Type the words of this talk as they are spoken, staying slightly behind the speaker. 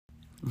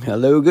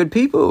Hello, good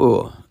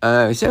people.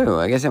 So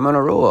I guess I'm on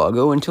a roll. I'll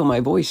go until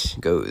my voice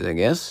goes, I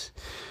guess.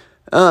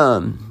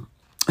 Um,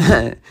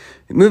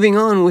 Moving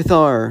on with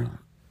our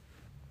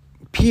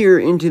peer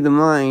into the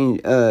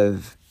mind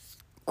of,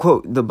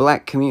 quote, the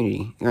black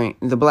community, right?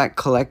 The black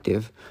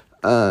collective.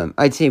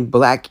 I'd say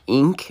Black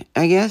Ink,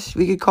 I guess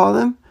we could call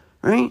them,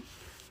 right?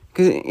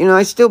 Because,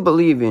 I still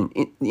believe in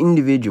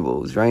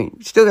individuals, right?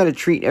 Still got to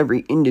treat every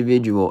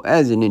individual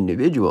as an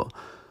individual.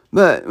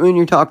 But when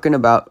you're talking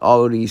about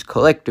all of these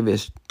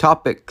collectivist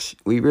topics,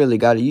 we really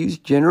got to use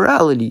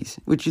generalities,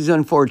 which is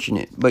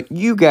unfortunate. But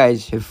you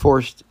guys have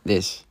forced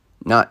this,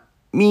 not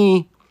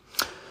me.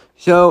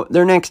 So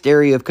their next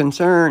area of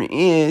concern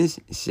is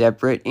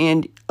separate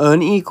and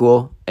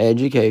unequal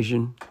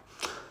education.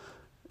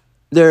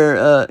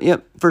 Their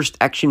first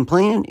action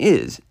plan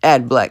is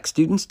add black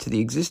students to the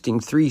existing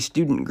 3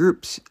 student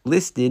groups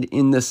listed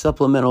in the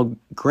supplemental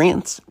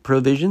grants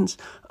provisions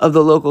of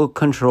the local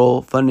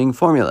control funding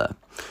formula.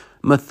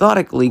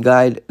 Methodically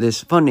guide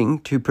this funding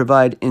to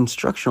provide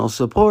instructional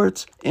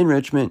supports,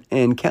 enrichment,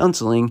 and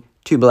counseling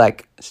to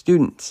black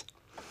students.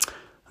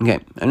 Okay,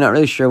 I'm not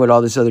really sure what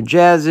all this other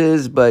jazz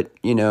is, but,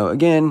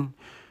 again,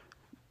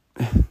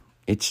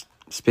 it's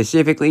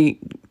specifically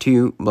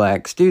to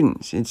black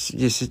students. It's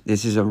just,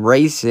 this is a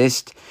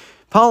racist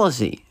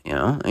policy,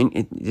 and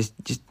it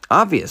just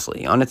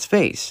obviously on its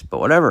face, but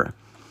whatever.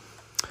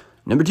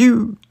 Number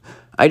 2,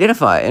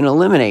 identify and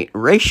eliminate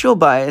racial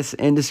bias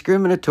and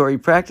discriminatory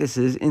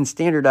practices in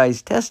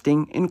standardized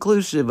testing,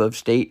 inclusive of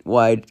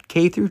statewide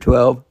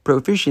K-12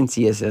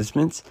 proficiency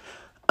assessments,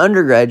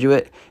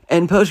 undergraduate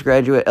and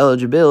postgraduate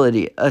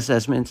eligibility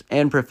assessments,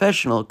 and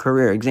professional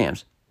career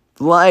exams,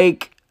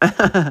 like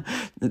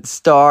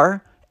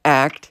STAR,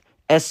 ACT,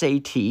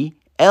 SAT,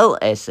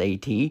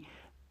 LSAT,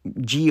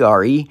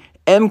 GRE,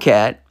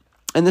 MCAT,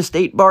 and the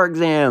state bar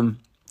exam.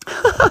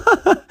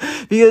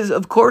 Because,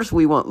 of course,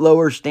 we want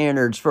lower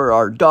standards for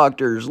our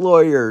doctors,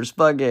 lawyers,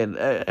 and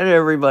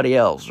everybody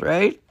else,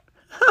 right?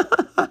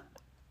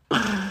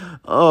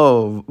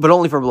 Oh, but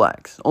only for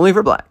blacks. Only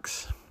for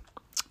blacks.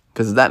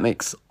 Because that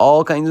makes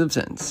all kinds of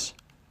sense.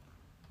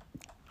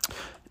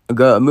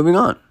 Moving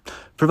on.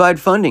 Provide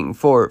funding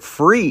for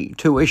free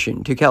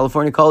tuition to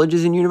California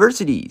colleges and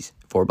universities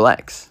for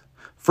blacks.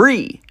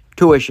 Free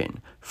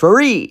tuition.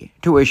 Free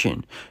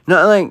tuition.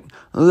 Not like,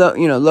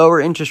 lower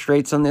interest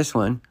rates on this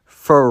one.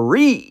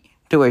 Free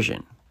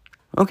tuition.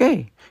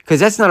 Okay. Because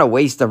that's not a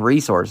waste of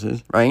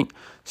resources, right?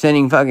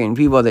 Sending fucking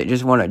people that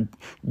just want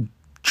to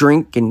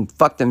drink and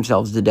fuck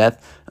themselves to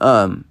death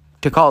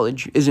to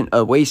college isn't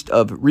a waste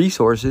of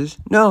resources.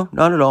 No,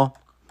 not at all.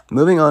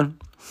 Moving on.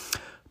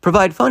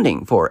 Provide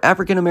funding for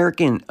African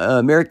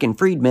American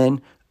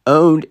freedmen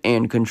owned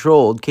and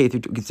controlled K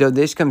through. So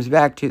this comes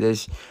back to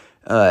this.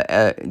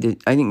 I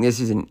think this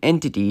is an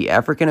entity,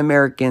 African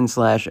American /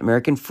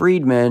 American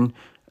freedmen.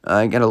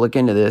 I got to look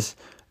into this.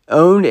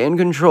 Owned and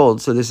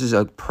controlled. So this is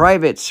a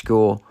private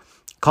school.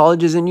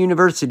 Colleges and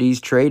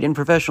universities, trade and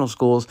professional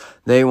schools.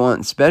 They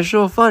want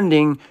special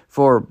funding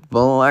for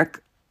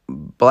black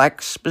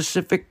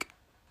specific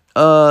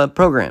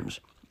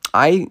programs.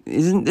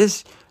 Isn't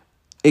this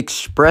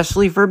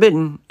expressly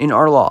forbidden in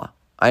our law?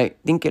 I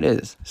think it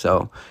is.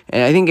 So,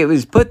 and I think it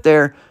was put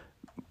there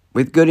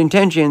with good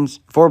intentions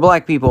for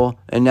black people,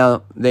 and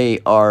now they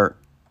are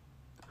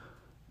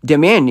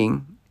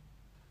demanding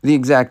the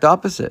exact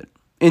opposite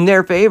in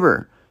their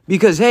favor.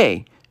 Because,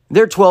 hey,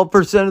 they're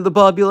 12% of the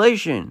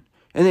population.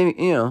 And they,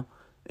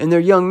 and their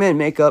young men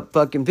make up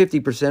fucking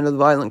 50% of the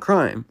violent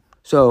crime.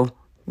 So,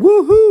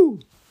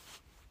 woohoo!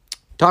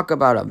 Talk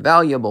about a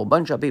valuable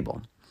bunch of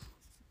people.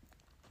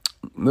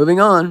 Moving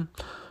on.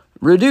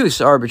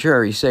 Reduce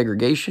arbitrary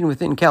segregation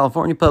within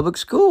California public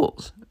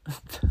schools.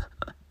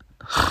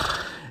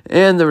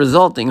 And the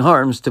resulting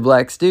harms to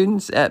black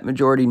students at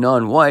majority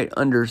non-white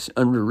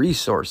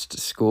under-resourced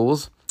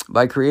schools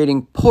by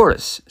creating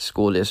porous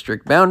school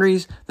district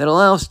boundaries that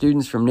allow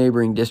students from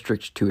neighboring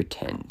districts to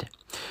attend.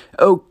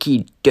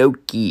 Okie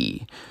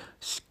dokie.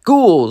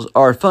 Schools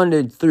are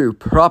funded through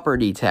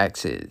property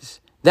taxes.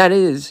 That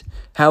is,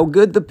 how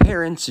good the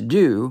parents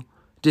do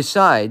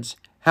decides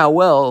how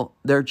well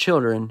their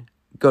children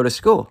go to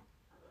school.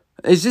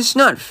 Is this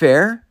not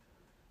fair?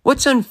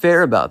 What's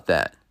unfair about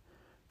that?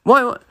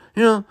 Why,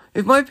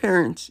 if my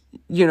parents,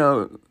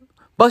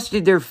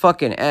 busted their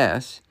fucking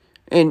ass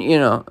and,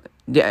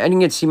 I didn't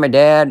get to see my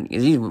dad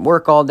because he's at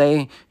work all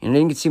day, and I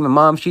didn't get to see my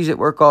mom, she's at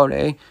work all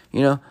day,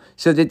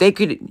 so that they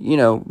could,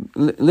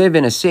 live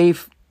in a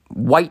safe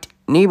white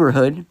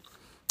neighborhood.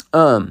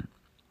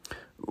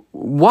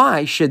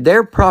 Why should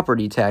their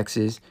property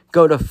taxes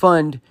go to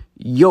fund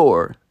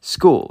your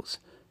schools?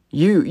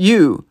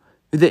 You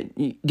that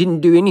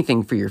didn't do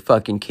anything for your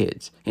fucking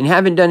kids and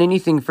haven't done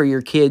anything for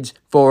your kids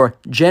for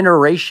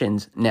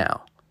generations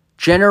now.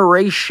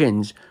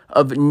 Generations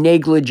of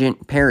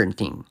negligent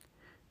parenting.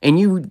 And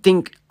you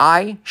think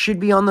I should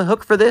be on the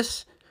hook for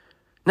this?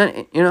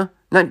 Not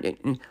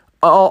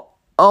all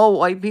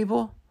white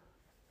people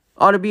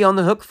ought to be on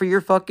the hook for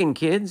your fucking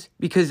kids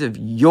because of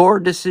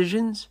your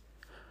decisions?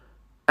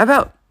 How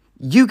about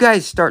you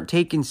guys start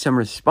taking some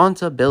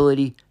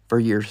responsibility for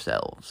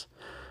yourselves.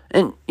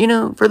 And,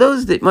 for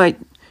those that might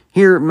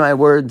hear my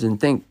words and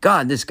think,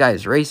 God, this guy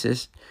is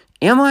racist,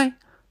 am I?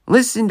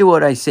 Listen to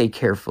what I say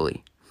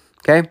carefully,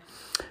 okay?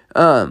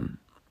 I'm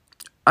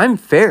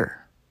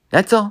fair,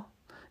 that's all.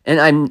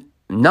 And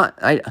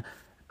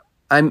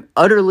I'm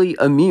utterly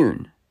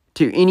immune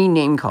to any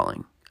name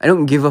calling. I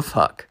don't give a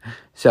fuck.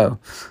 So,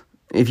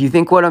 if you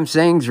think what I'm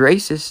saying is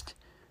racist,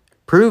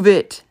 prove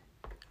it.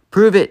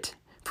 Prove it.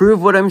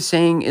 Prove what I'm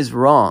saying is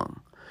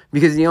wrong.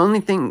 Because the only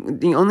thing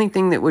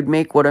that would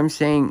make what I'm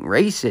saying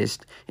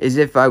racist is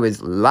if I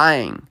was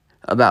lying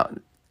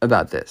about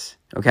this,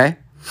 okay?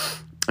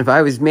 If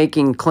I was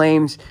making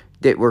claims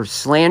that were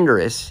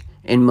slanderous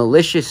and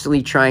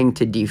maliciously trying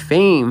to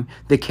defame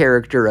the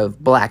character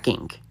of Black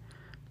Ink.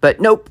 But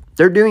nope,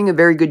 they're doing a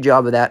very good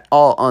job of that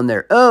all on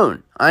their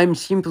own. I'm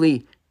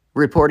simply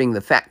reporting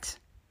the facts.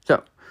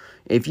 So,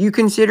 if you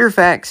consider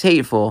facts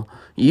hateful,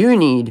 you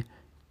need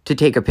to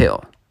take a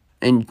pill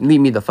and leave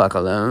me the fuck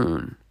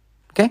alone.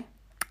 Okay?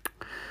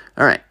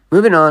 Alright,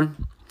 moving on.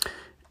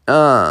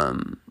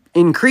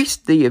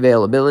 Increased the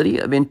availability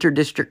of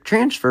interdistrict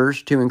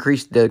transfers to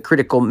increase the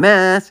critical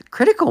mass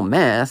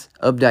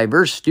of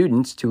diverse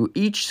students to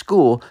each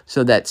school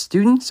so that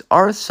students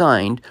are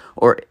assigned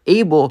or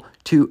able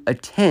to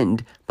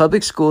attend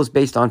public schools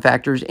based on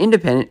factors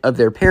independent of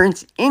their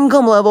parents'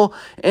 income level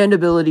and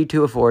ability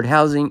to afford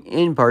housing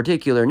in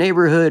particular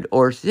neighborhood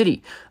or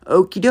city.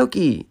 Okie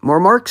dokie, more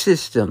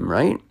Marxism,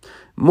 right?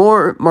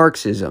 More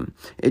Marxism.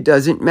 It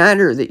doesn't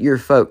matter that your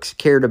folks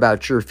cared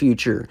about your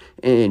future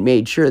and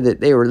made sure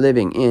that they were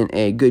living in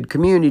a good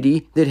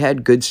community that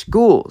had good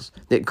schools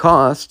that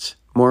costs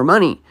more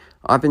money.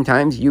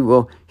 Oftentimes you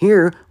will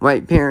hear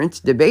white parents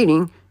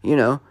debating,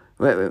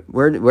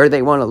 where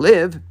they want to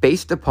live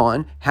based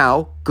upon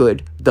how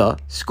good the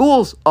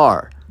schools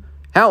are.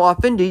 How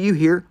often do you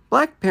hear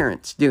Black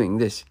parents doing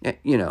this,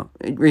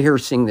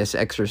 rehearsing this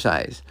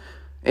exercise?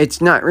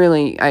 It's not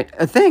really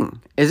a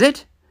thing, is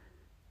it?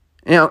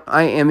 Now,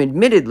 I am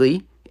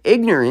admittedly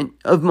ignorant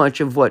of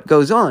much of what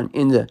goes on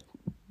in the,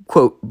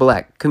 quote,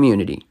 Black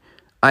community.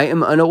 I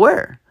am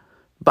unaware.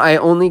 But I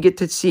only get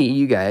to see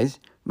you guys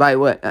by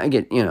what I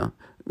get,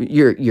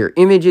 your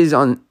images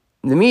on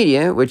the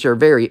media, which are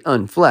very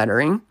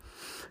unflattering.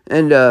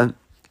 And, I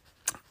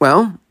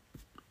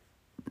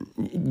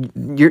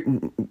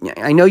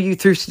know you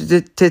through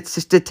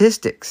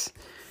statistics.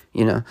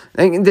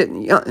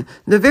 The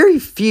very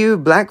few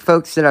Black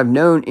folks that I've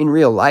known in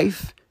real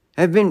life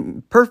have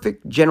been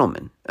perfect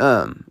gentlemen.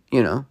 My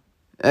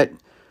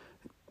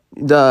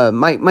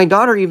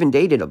daughter even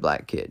dated a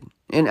Black kid,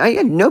 and I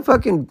had no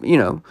fucking,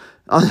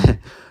 I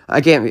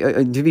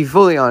can't, to be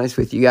fully honest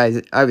with you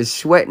guys, I was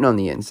sweating on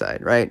the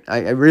inside, right?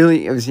 I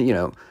was,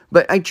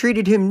 but I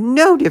treated him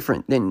no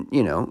different than,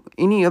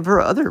 any of her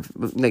other,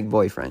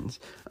 boyfriends.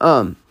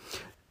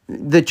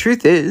 The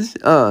truth is,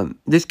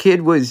 this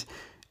kid was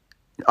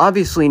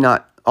obviously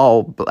not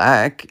all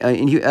Black,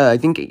 and I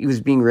think he was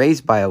being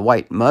raised by a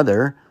white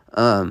mother,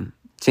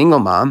 single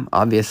mom,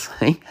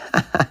 obviously.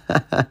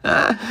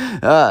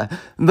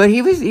 But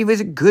he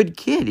was a good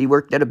kid. He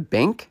worked at a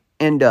bank,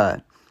 and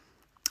I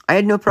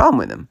had no problem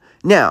with him.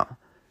 Now,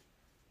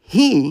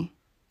 he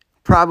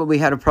probably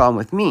had a problem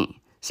with me.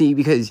 See,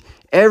 because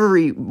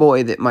every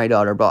boy that my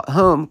daughter brought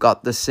home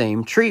got the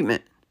same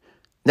treatment.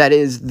 That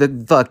is the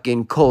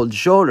fucking cold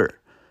shoulder.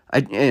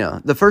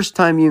 The first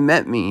time you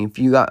met me, if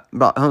you got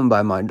brought home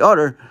by my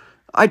daughter,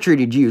 I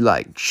treated you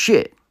like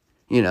shit.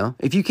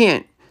 If you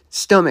can't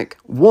stomach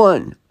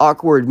one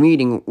awkward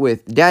meeting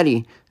with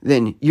daddy,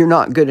 then you're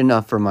not good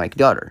enough for my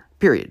daughter,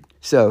 period.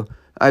 So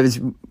I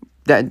was,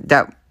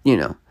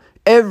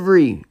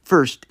 every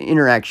first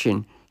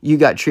interaction, you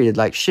got treated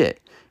like shit.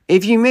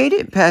 If you made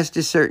it past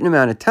a certain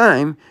amount of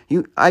time,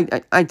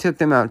 I took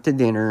them out to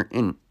dinner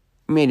and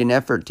made an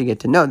effort to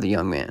get to know the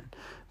young man.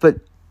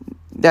 But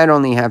that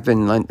only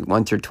happened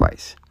once or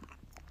twice.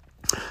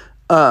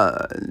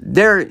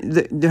 Their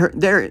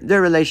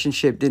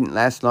relationship didn't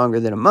last longer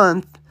than a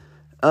month,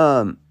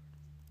 and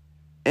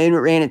it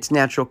ran its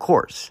natural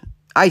course.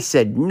 I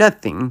said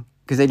nothing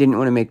because I didn't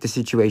want to make the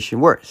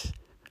situation worse.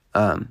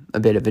 A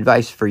bit of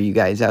advice for you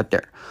guys out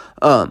there.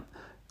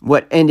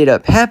 What ended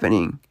up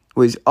happening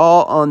was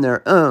all on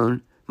their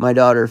own. My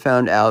daughter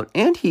found out,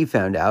 and he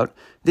found out,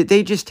 that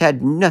they just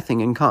had nothing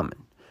in common.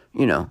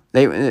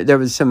 There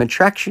was some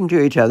attraction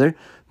to each other,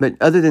 but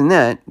other than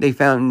that, they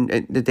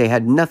found that they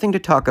had nothing to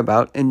talk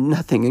about and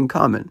nothing in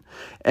common.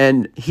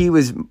 And he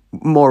was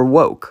more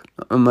woke,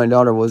 and my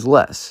daughter was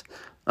less,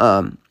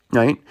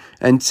 right?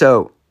 And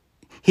so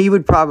he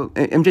would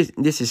probably,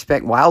 this is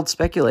wild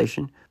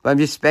speculation, but I'm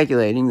just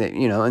speculating that,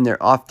 in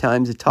their off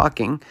times of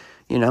talking,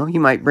 he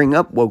might bring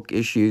up woke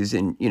issues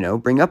and,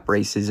 bring up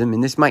racism,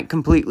 and this might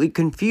completely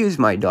confuse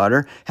my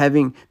daughter,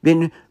 having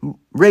been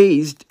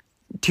raised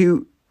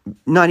to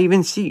not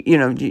even see,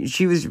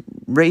 she was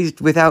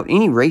raised without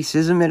any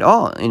racism at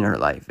all in her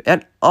life.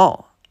 At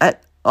all.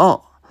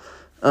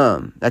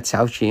 That's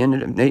how she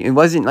ended up. It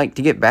wasn't like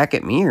to get back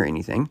at me or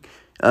anything.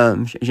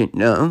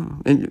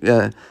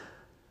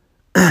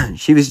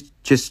 She was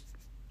just,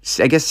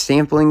 I guess,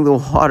 sampling the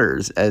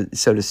waters,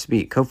 so to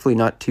speak. Hopefully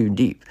not too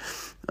deep.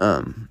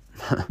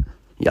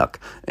 Yuck.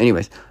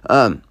 Anyways,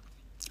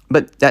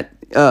 but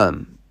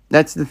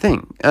that's the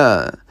thing.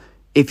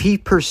 If he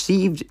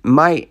perceived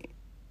my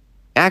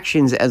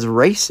actions as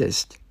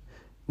racist,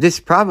 this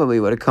probably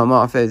would have come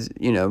off as,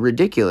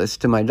 ridiculous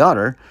to my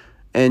daughter.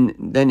 And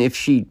then if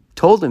she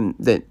told him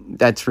that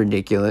that's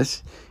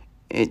ridiculous,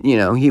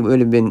 he would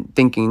have been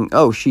thinking,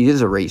 oh, she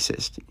is a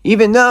racist.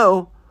 Even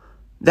though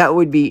that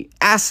would be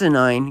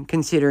asinine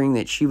considering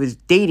that she was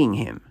dating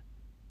him.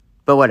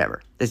 But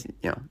whatever.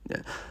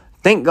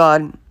 Thank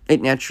God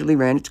it naturally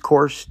ran its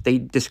course. They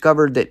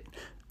discovered that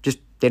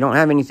they don't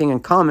have anything in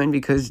common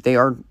because they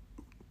are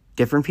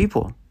different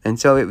people. And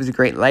so it was a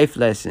great life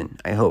lesson,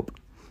 I hope.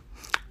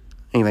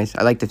 Anyways,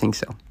 I like to think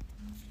so.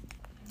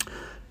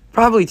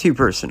 Probably too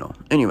personal.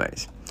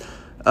 Anyways,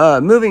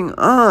 moving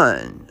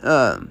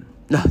on.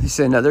 This is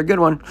another good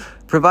one.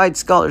 Provide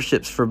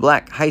scholarships for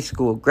black high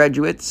school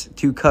graduates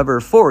to cover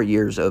 4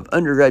 years of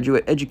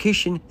undergraduate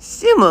education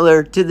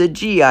similar to the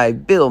GI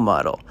Bill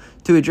model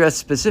to address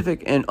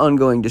specific and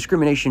ongoing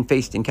discrimination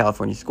faced in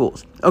California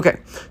schools.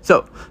 Okay,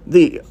 so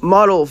the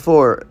model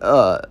for,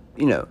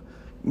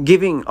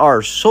 giving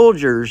our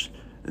soldiers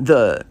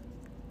the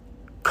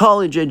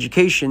college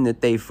education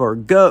that they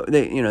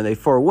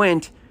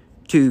forewent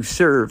to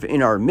serve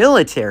in our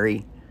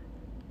military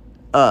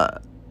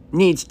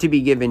needs to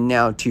be given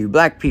now to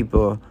black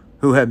people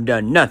who have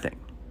done nothing.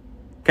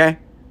 Okay?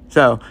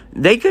 So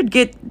they could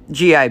get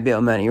GI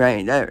Bill money,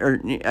 right? Or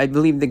I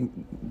believe the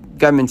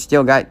government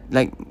still got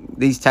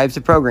these types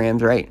of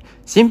programs, right?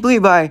 Simply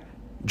by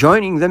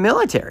joining the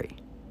military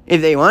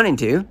if they wanted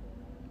to.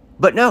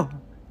 But no,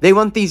 they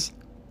want these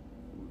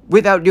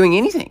without doing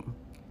anything,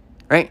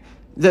 right?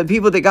 The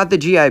people that got the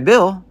GI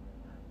Bill,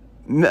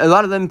 a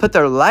lot of them put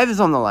their lives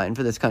on the line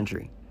for this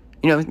country.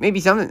 Maybe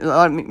some of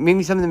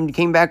them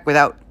came back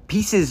without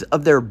pieces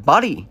of their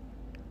body,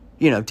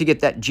 to get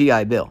that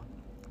GI Bill.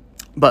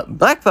 But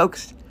black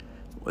folks,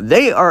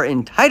 they are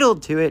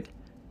entitled to it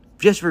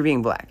just for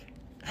being black.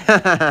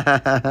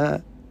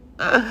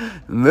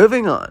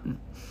 Moving on.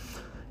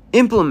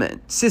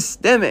 Implement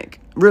systemic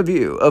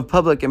review of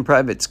public and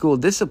private school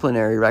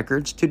disciplinary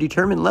records to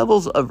determine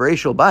levels of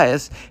racial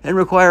bias and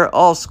require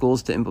all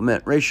schools to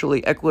implement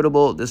racially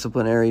equitable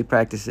disciplinary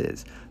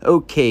practices.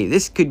 Okay,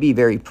 this could be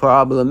very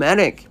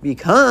problematic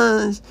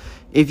because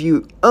if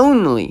you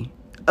only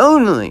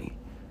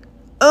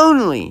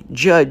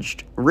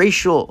judged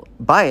racial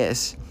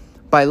bias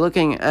by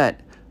looking at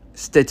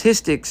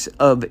statistics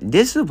of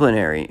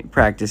disciplinary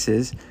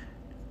practices,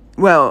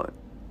 well,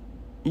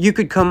 you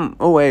could come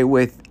away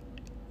with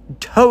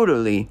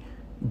totally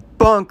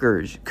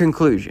bonkers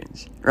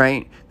conclusions,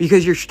 right?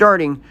 Because you're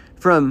starting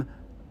from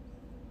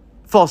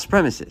false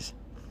premises.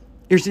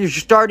 You're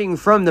starting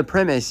from the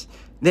premise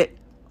that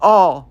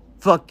all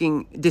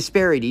fucking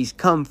disparities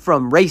come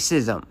from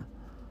racism.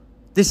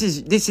 This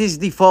is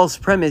the false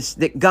premise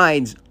that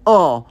guides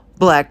all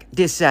black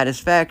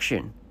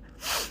dissatisfaction,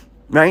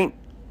 right?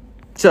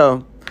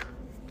 So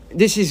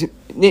this is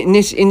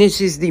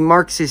the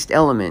Marxist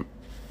element,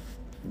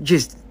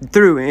 just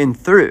through and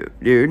through,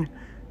 dude.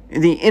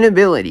 The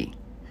inability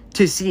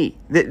to see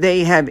that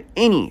they have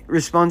any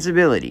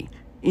responsibility,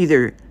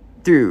 either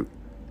through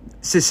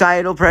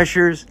societal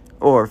pressures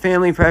or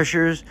family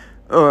pressures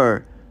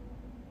or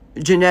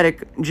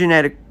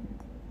genetic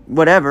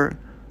whatever.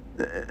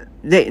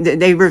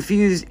 They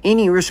refuse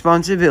any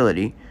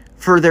responsibility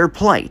for their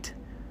plight.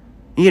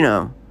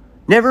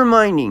 Never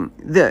minding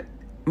the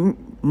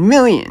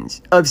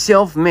millions of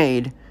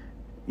self-made,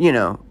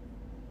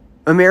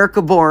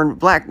 America-born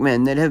black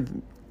men that have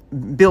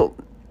built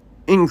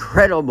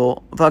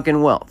incredible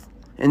fucking wealth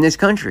in this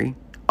country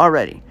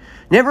already.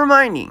 Never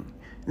minding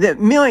the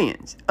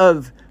millions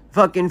of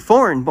fucking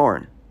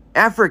foreign-born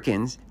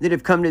Africans that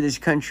have come to this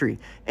country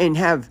and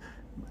have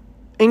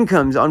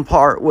incomes on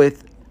par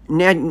with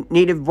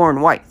native-born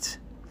whites.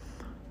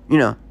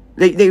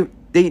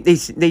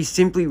 They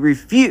simply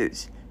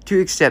refuse to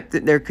accept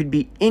that there could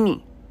be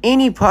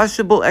any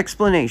possible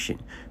explanation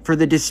for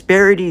the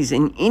disparities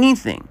in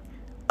anything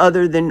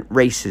other than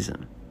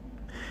racism.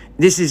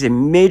 This is a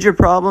major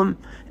problem,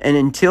 and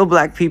until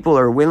black people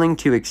are willing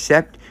to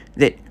accept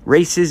that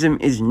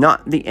racism is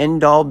not the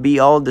end-all,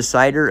 be-all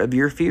decider of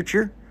your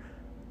future,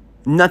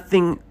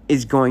 nothing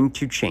is going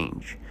to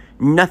change.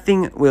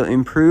 Nothing will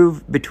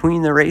improve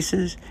between the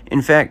races.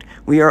 In fact,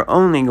 we are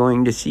only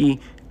going to see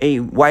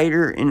a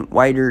wider and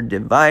wider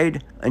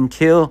divide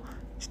until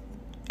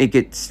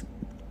it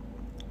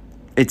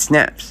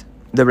snaps.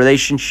 The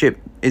relationship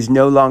is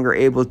no longer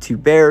able to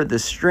bear the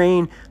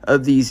strain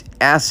of these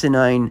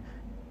asinine,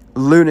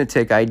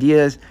 lunatic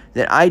ideas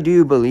that I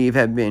do believe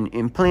have been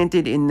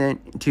implanted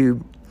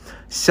into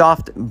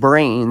soft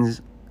brains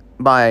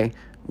by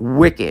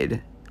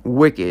wicked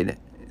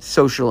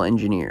social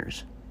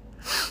engineers.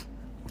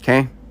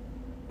 Okay?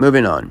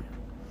 Moving on.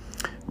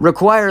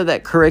 Require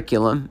that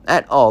curriculum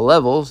at all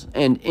levels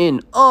and in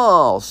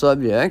all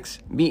subjects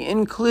be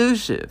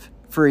inclusive,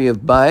 free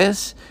of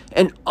bias,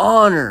 and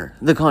honor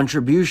the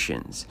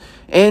contributions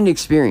and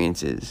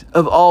experiences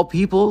of all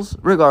peoples,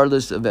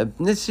 regardless of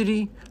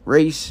ethnicity,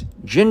 race,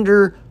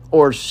 gender,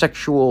 or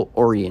sexual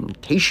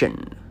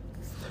orientation.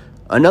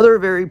 Another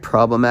very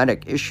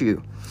problematic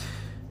issue.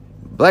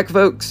 Black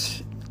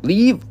folks,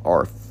 leave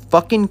our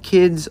fucking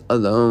kids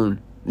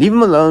alone. Leave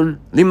them alone.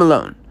 Leave them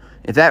alone.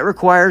 If that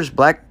requires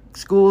black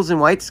schools and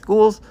white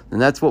schools, then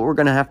that's what we're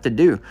going to have to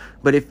do.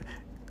 But if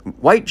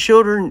white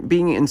children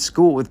being in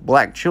school with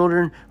black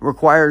children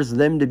requires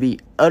them to be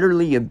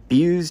utterly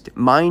abused,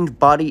 mind,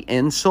 body,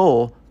 and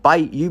soul by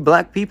you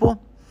black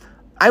people,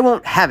 I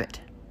won't have it.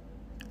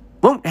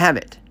 Won't have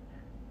it.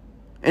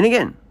 And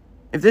again,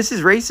 if this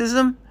is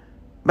racism,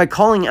 by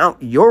calling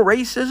out your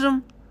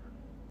racism,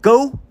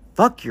 go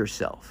fuck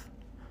yourself.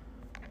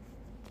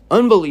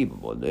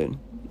 Unbelievable, dude.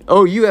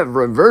 Oh, you have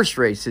reverse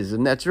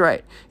racism. That's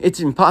right. It's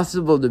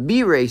impossible to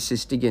be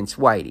racist against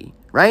whitey,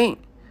 right?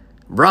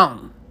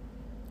 Wrong.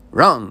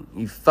 Wrong,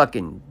 you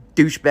fucking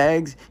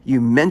douchebags. You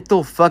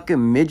mental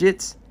fucking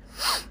midgets.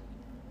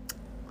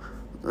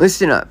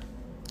 Listen up.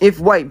 If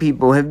white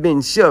people have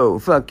been so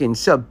fucking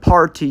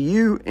subpar to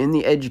you in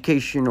the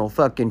educational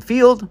fucking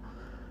field,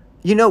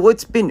 you know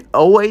what's been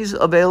always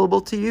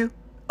available to you?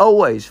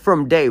 Always,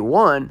 from day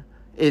one,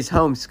 is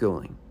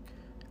homeschooling.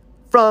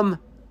 From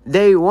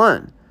day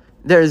one,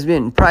 there's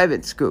been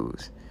private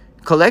schools,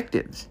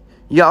 collectives.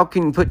 Y'all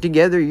can put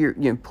together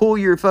pool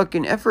your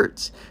fucking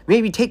efforts.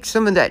 Maybe take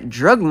some of that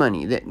drug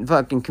money that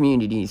fucking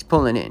community's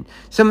pulling in.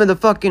 Some of the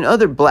fucking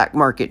other black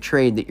market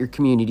trade that your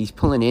community's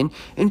pulling in,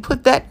 and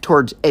put that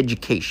towards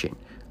education.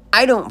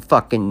 I don't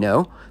fucking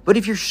know. But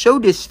if you're so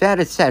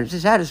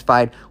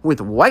dissatisfied with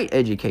white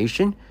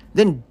education,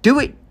 then do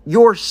it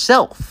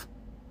yourself.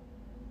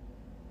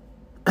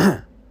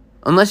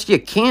 Unless you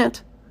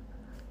can't.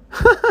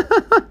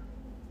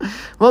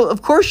 Well,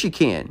 of course you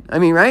can. I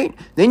mean, right?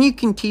 Then you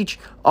can teach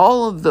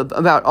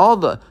about all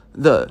the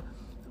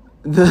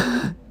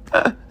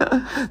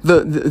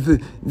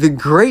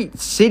great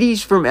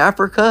cities from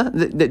Africa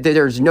that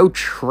there's no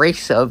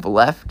trace of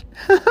left.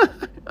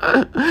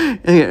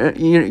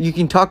 You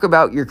can talk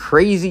about your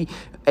crazy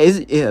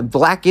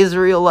black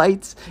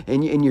Israelites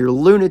and your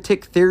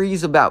lunatic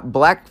theories about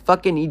black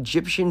fucking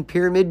Egyptian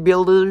pyramid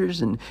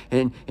builders and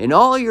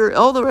all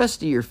the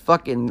rest of your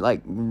fucking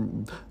like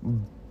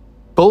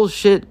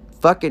bullshit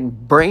fucking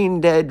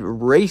brain dead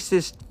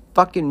racist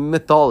fucking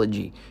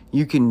mythology.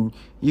 You can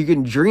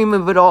dream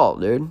of it all,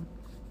 dude.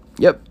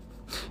 Yep.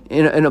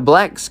 In a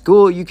black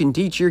school, you can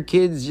teach your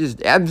kids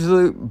just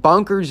absolute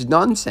bonkers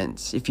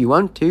nonsense if you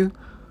want to.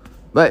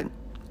 But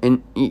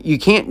you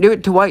can't do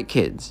it to white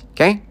kids,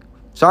 okay?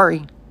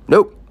 Sorry.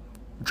 Nope.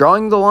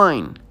 Drawing the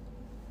line.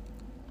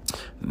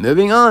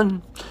 Moving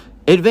on.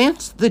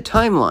 Advance the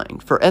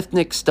timeline for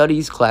ethnic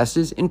studies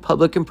classes in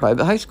public and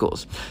private high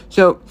schools.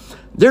 So,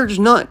 there's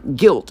not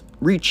guilt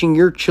reaching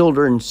your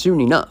children soon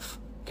enough,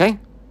 okay?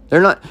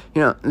 They're not,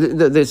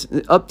 this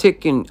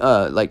uptick in,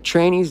 like,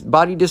 trannies,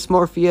 body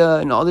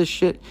dysmorphia, and all this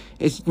shit.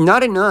 It's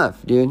not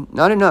enough, dude.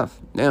 Not enough.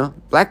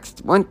 Blacks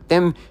want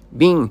them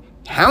being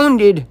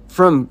hounded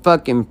from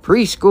fucking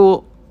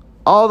preschool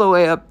all the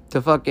way up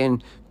to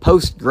fucking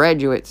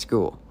postgraduate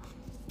school.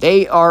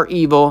 They are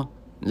evil.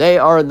 They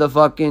are the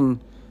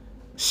fucking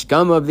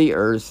scum of the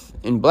earth.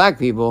 And black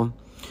people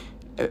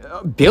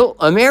built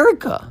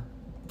America.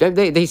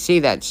 They say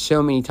that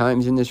so many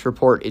times in this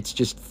report. It's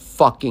just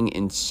fucking,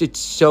 it's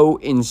so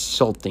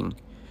insulting.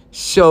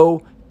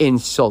 So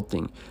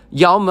insulting.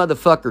 Y'all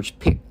motherfuckers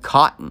pick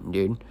cotton,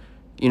 dude.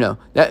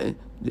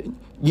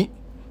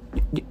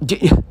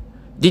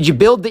 Did you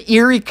build the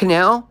Erie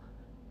Canal?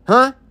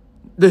 Huh?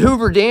 The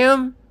Hoover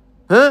Dam?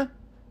 Huh?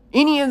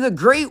 Any of the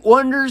great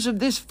wonders of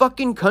this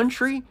fucking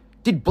country?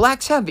 Did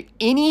blacks have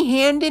any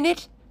hand in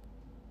it?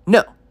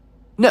 No.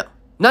 No.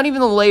 Not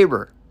even the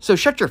labor. So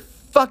shut your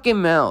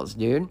fucking mouths,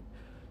 dude.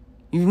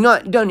 You've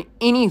not done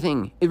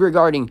anything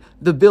regarding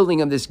the building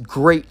of this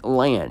great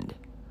land.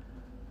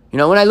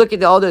 When I look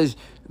at all those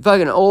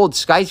fucking old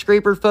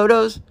skyscraper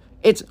photos,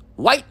 it's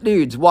white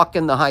dudes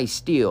walking the high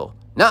steel,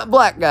 not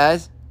black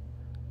guys.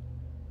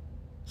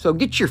 So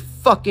get your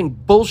fucking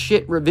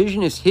bullshit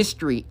revisionist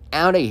history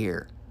out of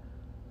here.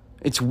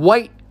 It's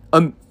white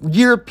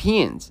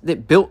Europeans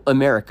that built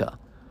America.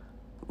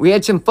 We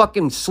had some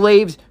fucking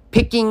slaves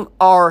picking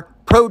our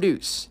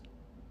produce.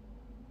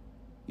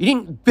 You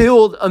didn't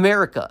build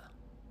America.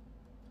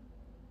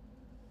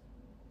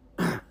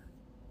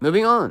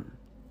 Moving on.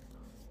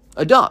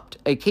 Adopt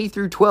a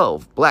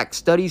K-12 Black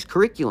Studies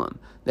curriculum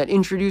that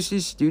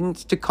introduces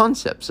students to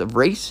concepts of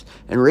race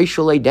and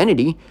racial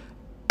identity,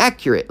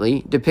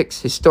 accurately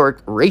depicts historic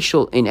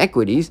racial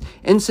inequities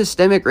and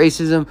systemic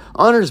racism,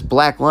 honors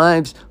black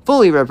lives,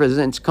 fully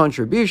represents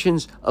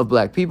contributions of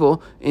black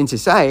people in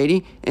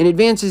society, and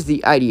advances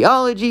the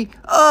ideology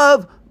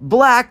of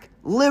black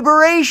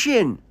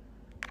liberation.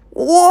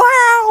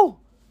 Wow!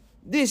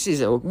 This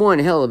is one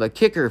hell of a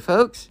kicker,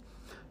 folks.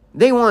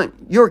 They want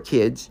your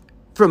kids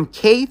from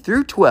K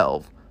through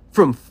 12,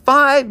 from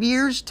 5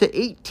 years to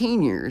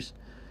 18 years,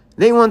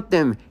 they want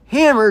them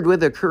hammered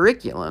with a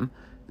curriculum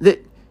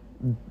that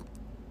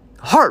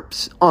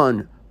harps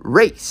on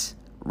race,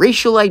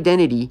 racial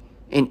identity,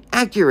 and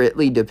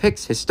accurately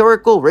depicts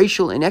historical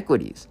racial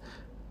inequities.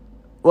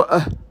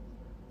 Well,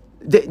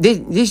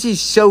 this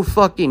is so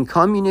fucking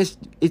communist.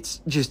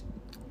 It's just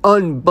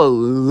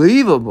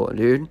unbelievable,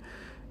 dude.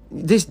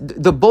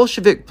 The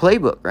Bolshevik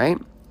playbook, right?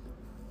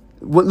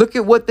 Look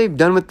at what they've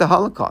done with the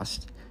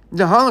Holocaust.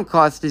 The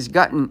Holocaust has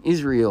gotten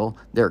Israel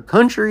their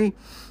country.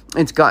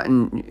 It's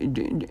gotten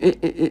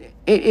it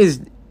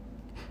is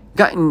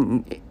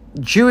gotten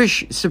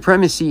Jewish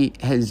supremacy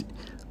has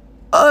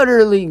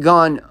utterly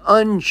gone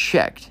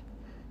unchecked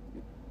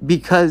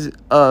because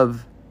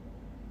of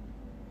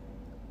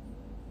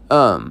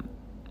the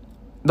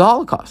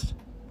Holocaust,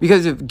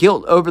 because of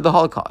guilt over the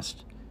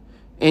Holocaust.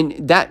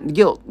 And that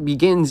guilt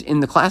begins in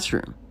the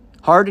classroom,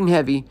 hard and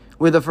heavy,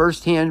 with a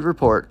first-hand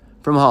report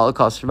from a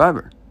Holocaust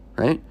survivor,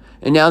 right?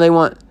 And now they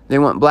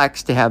want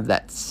blacks to have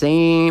that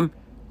same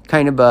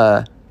kind of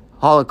a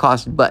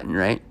Holocaust button,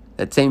 right?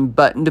 That same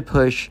button to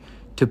push,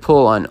 to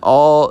pull on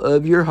all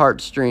of your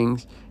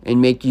heartstrings and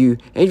make you,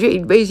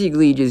 and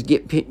basically just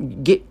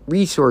get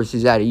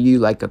resources out of you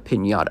like a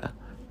piñata,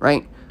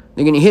 right?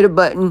 They're going to hit a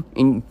button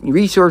and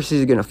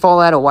resources are going to fall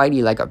out of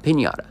Whitey like a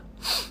piñata.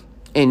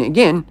 And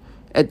again,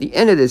 at the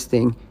end of this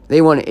thing,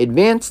 they want to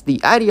advance the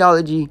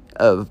ideology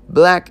of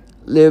black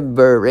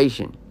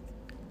liberation.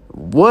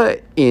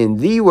 What in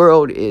the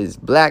world is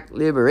black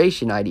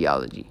liberation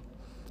ideology?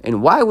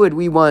 And why would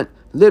we want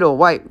little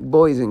white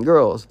boys and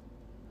girls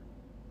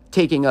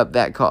taking up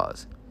that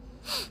cause?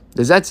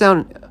 Does that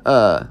sound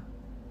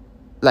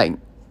like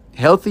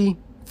healthy,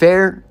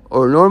 fair,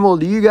 or normal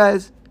to you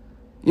guys?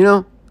 You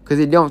know? Because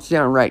it don't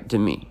sound right to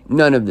me.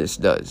 None of this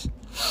does.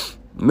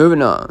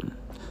 Moving on.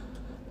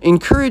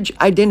 Encourage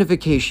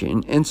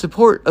identification and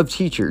support of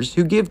teachers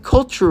who give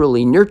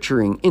culturally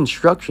nurturing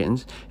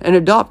instructions and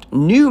adopt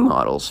new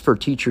models for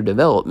teacher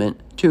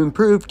development to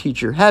improve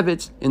teacher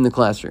habits in the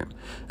classroom.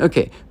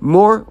 Okay,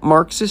 more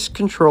Marxist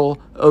control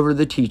over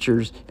the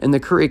teachers and the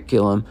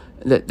curriculum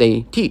that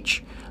they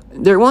teach.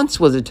 There once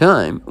was a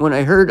time when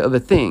I heard of a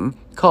thing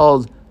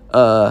called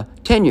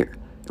tenure,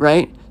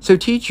 right? So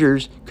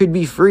teachers could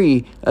be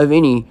free of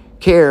any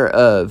care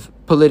of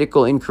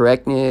political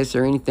incorrectness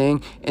or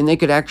anything, and they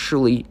could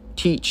actually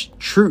teach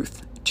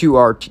truth to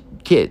our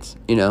kids,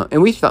 you know.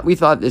 And we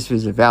thought this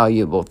was a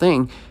valuable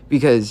thing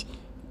because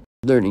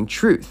learning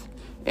truth,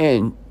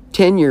 and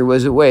tenure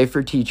was a way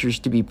for teachers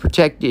to be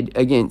protected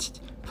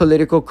against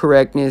political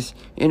correctness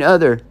and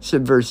other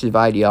subversive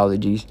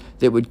ideologies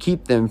that would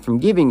keep them from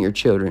giving your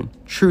children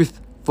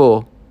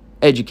truthful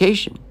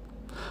education.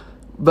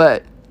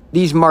 But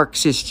these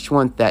Marxists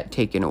want that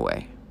taken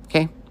away,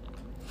 okay?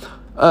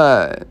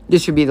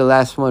 This would be the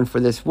last one for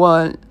this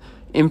one.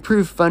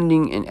 Improve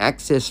funding and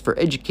access for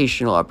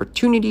educational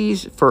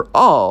opportunities for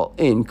all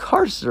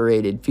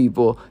incarcerated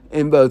people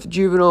in both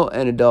juvenile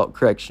and adult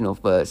correctional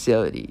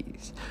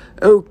facilities.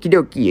 Okie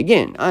dokie.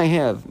 Again, I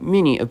have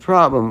many a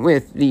problem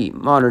with the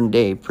modern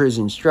day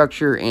prison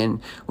structure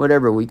and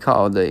whatever we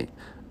call the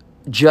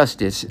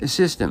justice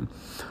system.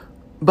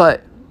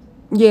 But,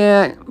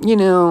 yeah, you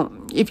know,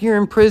 if you're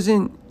in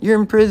prison, you're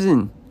in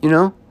prison, you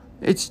know?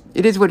 It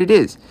is what it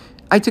is.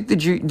 I took the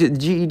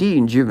GED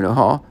in juvenile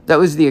hall. That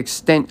was the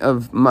extent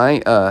of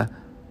my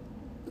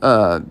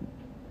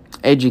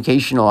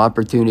educational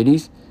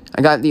opportunities.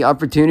 I got the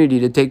opportunity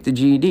to take the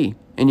GED.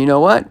 And you know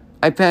what?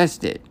 I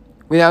passed it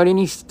without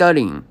any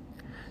studying.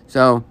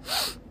 So,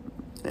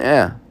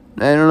 yeah,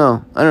 I don't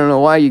know. I don't know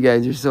why you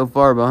guys are so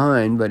far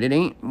behind, but it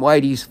ain't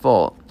Whitey's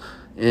fault.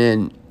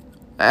 And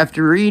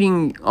after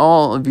reading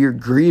all of your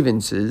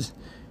grievances,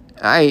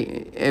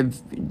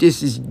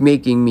 this is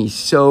making me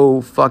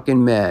so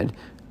fucking mad.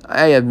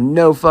 I have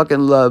no fucking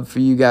love for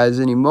you guys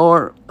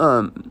anymore.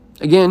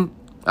 Again,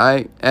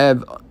 I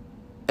have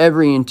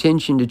every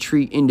intention to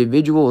treat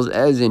individuals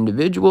as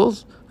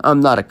individuals. I'm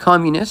not a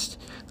communist.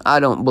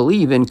 I don't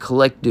believe in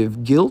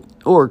collective guilt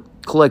or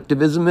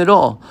collectivism at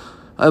all.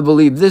 I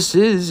believe this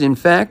is, in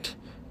fact,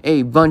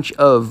 a bunch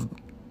of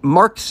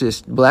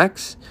Marxist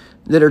blacks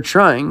that are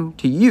trying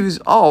to use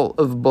all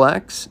of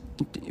blacks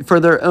for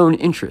their own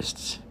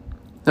interests.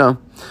 So,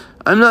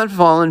 I'm not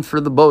falling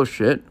for the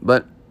bullshit,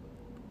 but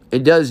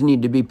it does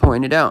need to be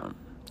pointed out,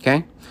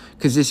 okay?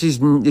 Because this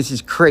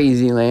is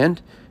crazy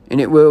land,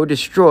 and it will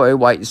destroy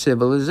white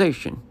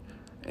civilization.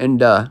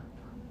 And,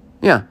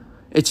 yeah,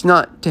 it's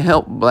not to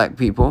help black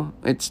people.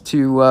 It's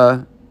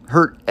to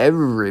hurt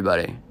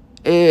everybody.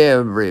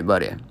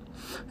 Everybody.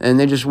 And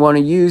they just want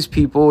to use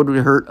people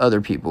to hurt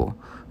other people.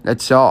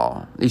 That's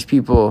all. These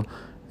people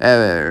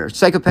are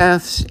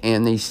psychopaths,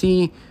 and they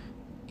see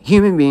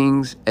human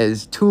beings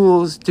as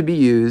tools to be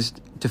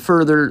used to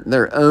further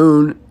their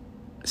own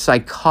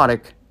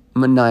psychotic,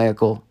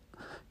 maniacal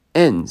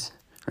ends,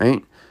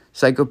 right?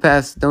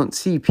 Psychopaths don't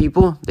see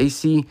people. They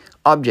see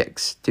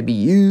objects to be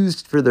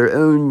used for their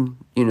own,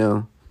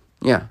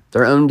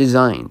 their own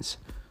designs.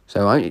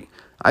 So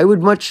I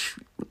would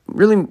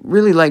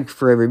really like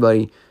for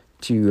everybody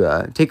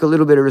to take a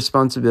little bit of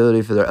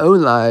responsibility for their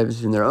own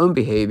lives and their own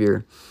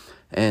behavior,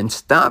 and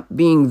stop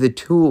being the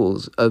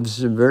tools of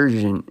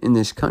subversion in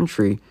this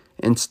country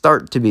and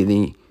start to be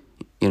the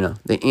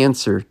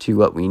answer to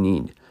what we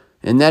need.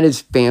 And that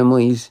is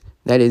families,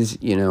 that is,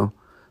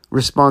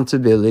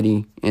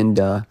 responsibility, and,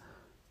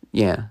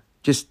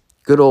 just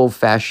good old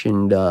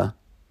fashioned,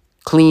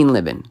 clean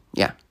living.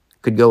 Yeah,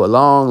 could go a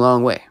long,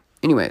 long way.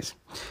 Anyways,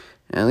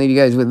 I'll leave you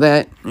guys with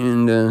that,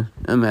 and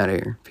I'm out of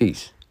here.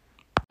 Peace.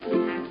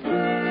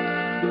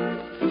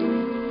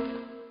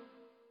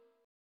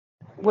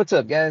 What's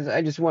up, guys?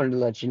 I just wanted to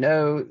let you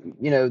know,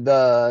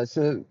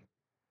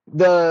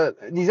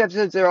 these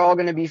episodes are all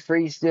going to be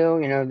free still.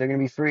 They're going to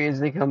be free as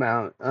they come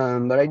out.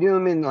 But I do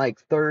them in like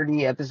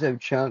 30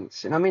 episode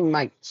chunks, and I'm in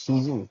like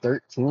season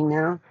 13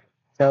 now.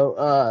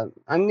 So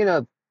I'm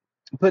gonna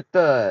put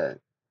the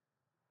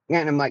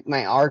kind of like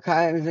my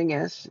archives, I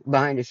guess,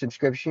 behind a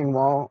subscription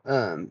wall.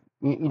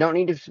 You don't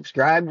need to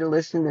subscribe to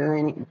listen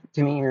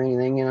to me or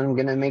anything, and I'm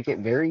gonna make it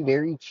very,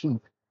 very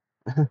cheap.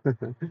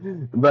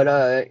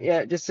 But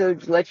yeah, just to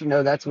let you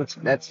know, that's what's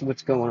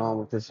going on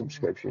with the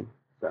subscription.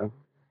 So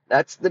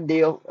that's the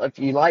deal. If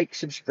you like,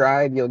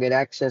 subscribe, you'll get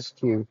access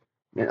to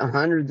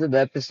hundreds of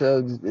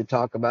episodes that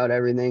talk about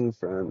everything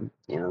from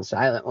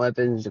silent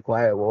weapons to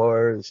quiet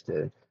wars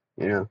to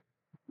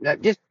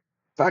just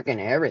fucking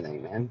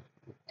everything, man.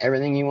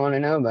 Everything you want to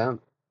know about,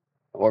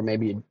 or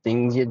maybe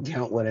things you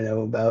don't want to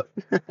know about.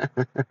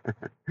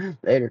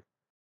 Later.